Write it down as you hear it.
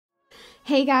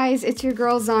Hey guys, it's your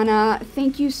girl Zahna.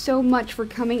 Thank you so much for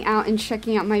coming out and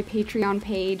checking out my Patreon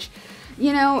page.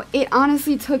 You know, it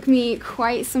honestly took me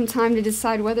quite some time to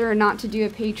decide whether or not to do a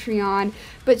Patreon,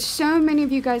 but so many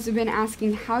of you guys have been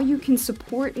asking how you can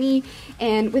support me,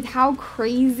 and with how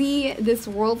crazy this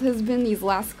world has been these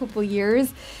last couple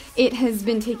years, it has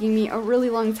been taking me a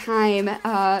really long time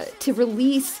to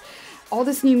release all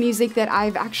this new music that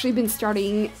I've actually been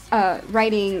starting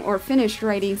writing or finished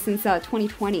writing since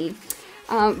 2020.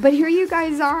 But here you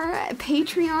guys are.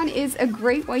 Patreon is a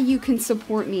great way you can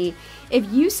support me. If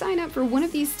you sign up for one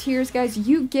of these tiers, guys,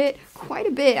 you get quite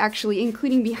a bit actually,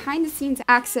 including behind the scenes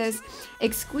access,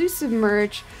 exclusive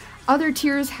merch. Other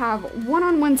tiers have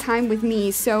one-on-one time with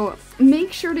me, so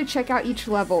make sure to check out each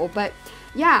level. But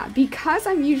yeah, because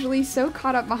I'm usually so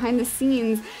caught up behind the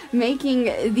scenes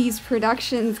making these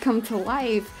productions come to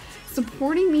life,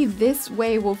 supporting me this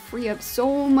way will free up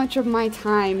so much of my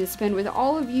time to spend with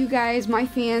all of you guys, my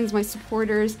fans, my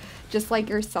supporters, just like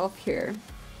yourself here.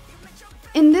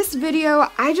 In this video,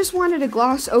 I just wanted to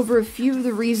gloss over a few of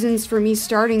the reasons for me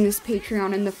starting this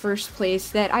Patreon in the first place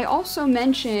that I also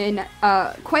mention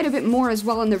quite a bit more as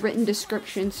well in the written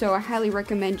description, so I highly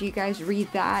recommend you guys read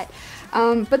that.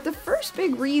 But the first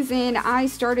big reason I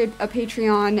started a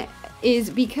Patreon is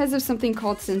because of something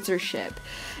called censorship.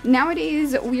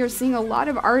 Nowadays, we are seeing a lot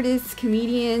of artists,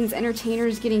 comedians,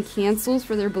 entertainers getting cancels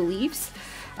for their beliefs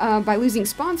by losing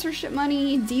sponsorship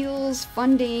money, deals,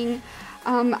 funding.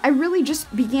 I really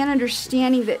just began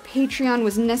understanding that Patreon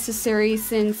was necessary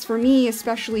since, for me,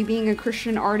 especially being a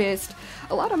Christian artist,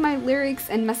 a lot of my lyrics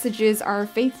and messages are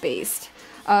faith-based.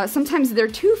 Sometimes they're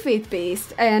too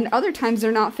faith-based, and other times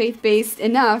they're not faith-based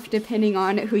enough, depending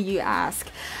on who you ask.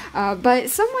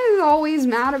 But someone is always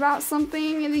mad about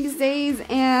something these days,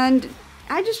 and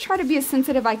I just try to be as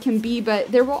sensitive I can be,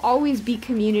 but there will always be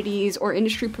communities or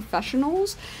industry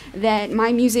professionals that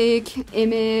my music,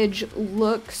 image,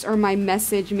 looks, or my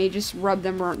message may just rub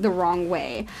them the wrong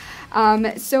way.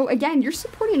 So again, your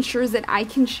support ensures that I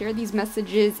can share these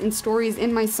messages and stories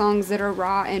in my songs that are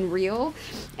raw and real,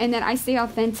 and that I stay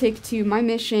authentic to my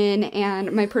mission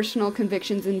and my personal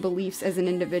convictions and beliefs as an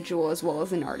individual as well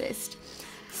as an artist.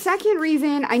 Second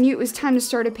reason I knew it was time to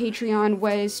start a Patreon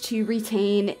was to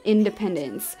retain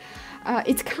independence.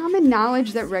 It's common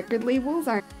knowledge that record labels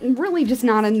are really just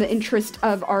not in the interest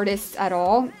of artists at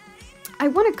all. I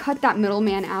want to cut that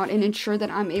middleman out and ensure that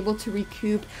I'm able to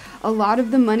recoup a lot of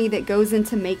the money that goes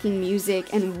into making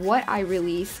music and what I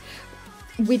release,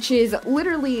 which is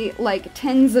literally like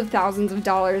tens of thousands of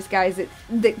dollars, guys,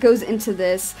 that goes into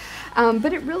this.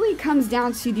 But it really comes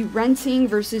down to the renting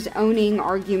versus owning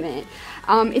argument.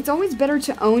 It's always better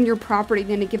to own your property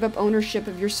than to give up ownership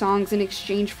of your songs in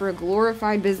exchange for a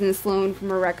glorified business loan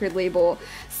from a record label.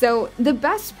 So the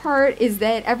best part is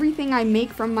that everything I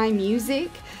make from my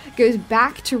music goes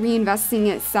back to reinvesting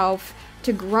itself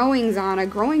to growing Zahna,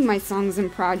 growing my songs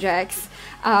and projects,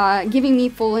 giving me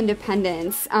full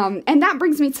independence. And that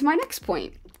brings me to my next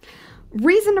point.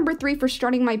 Reason number 3 for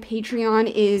starting my Patreon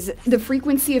is the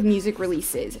frequency of music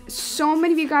releases. So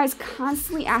many of you guys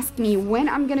constantly ask me when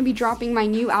I'm going to be dropping my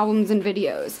new albums and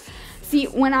videos. See,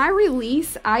 when I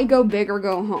release, I go big or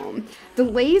go home.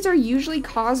 Delays are usually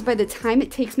caused by the time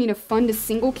it takes me to fund a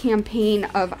single campaign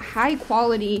of high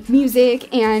quality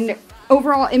music and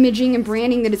overall imaging and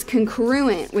branding that is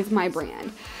congruent with my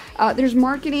brand. There's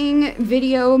marketing,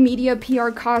 video, media, PR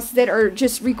costs that are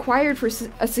just required for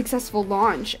a successful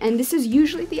launch, and this is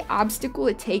usually the obstacle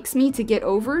it takes me to get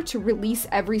over to release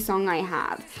every song I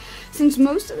have. Since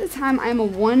most of the time I'm a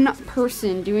one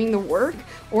person doing the work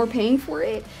or paying for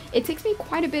it, it takes me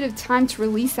quite a bit of time to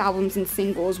release albums and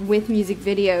singles with music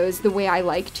videos the way I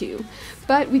like to.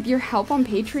 But with your help on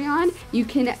Patreon, you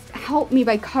can help me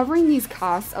by covering these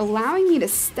costs, allowing me to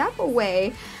step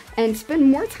away and spend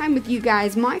more time with you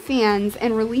guys, my fans,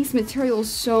 and release materials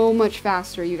so much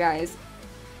faster, you guys.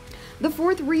 The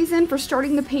fourth reason for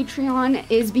starting the Patreon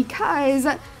is because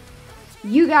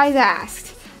you guys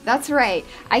asked. That's right,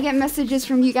 I get messages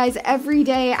from you guys every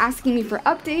day asking me for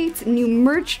updates, new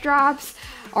merch drops,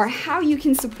 or how you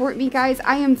can support me, guys.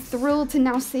 I am thrilled to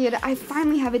now say that I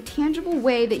finally have a tangible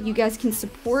way that you guys can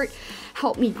support,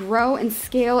 help me grow and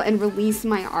scale and release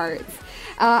my art.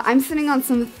 I'm sitting on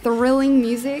some thrilling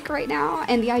music right now,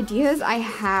 and the ideas I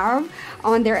have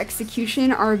on their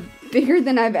execution are bigger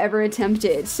than I've ever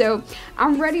attempted. So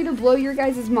I'm ready to blow your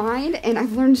guys' mind, and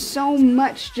I've learned so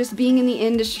much just being in the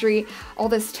industry all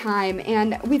this time.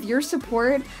 And with your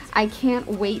support, I can't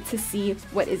wait to see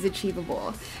what is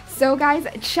achievable. So guys,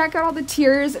 check out all the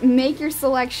tiers, make your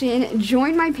selection,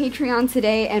 join my Patreon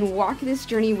today, and walk this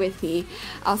journey with me.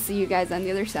 I'll see you guys on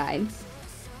the other side.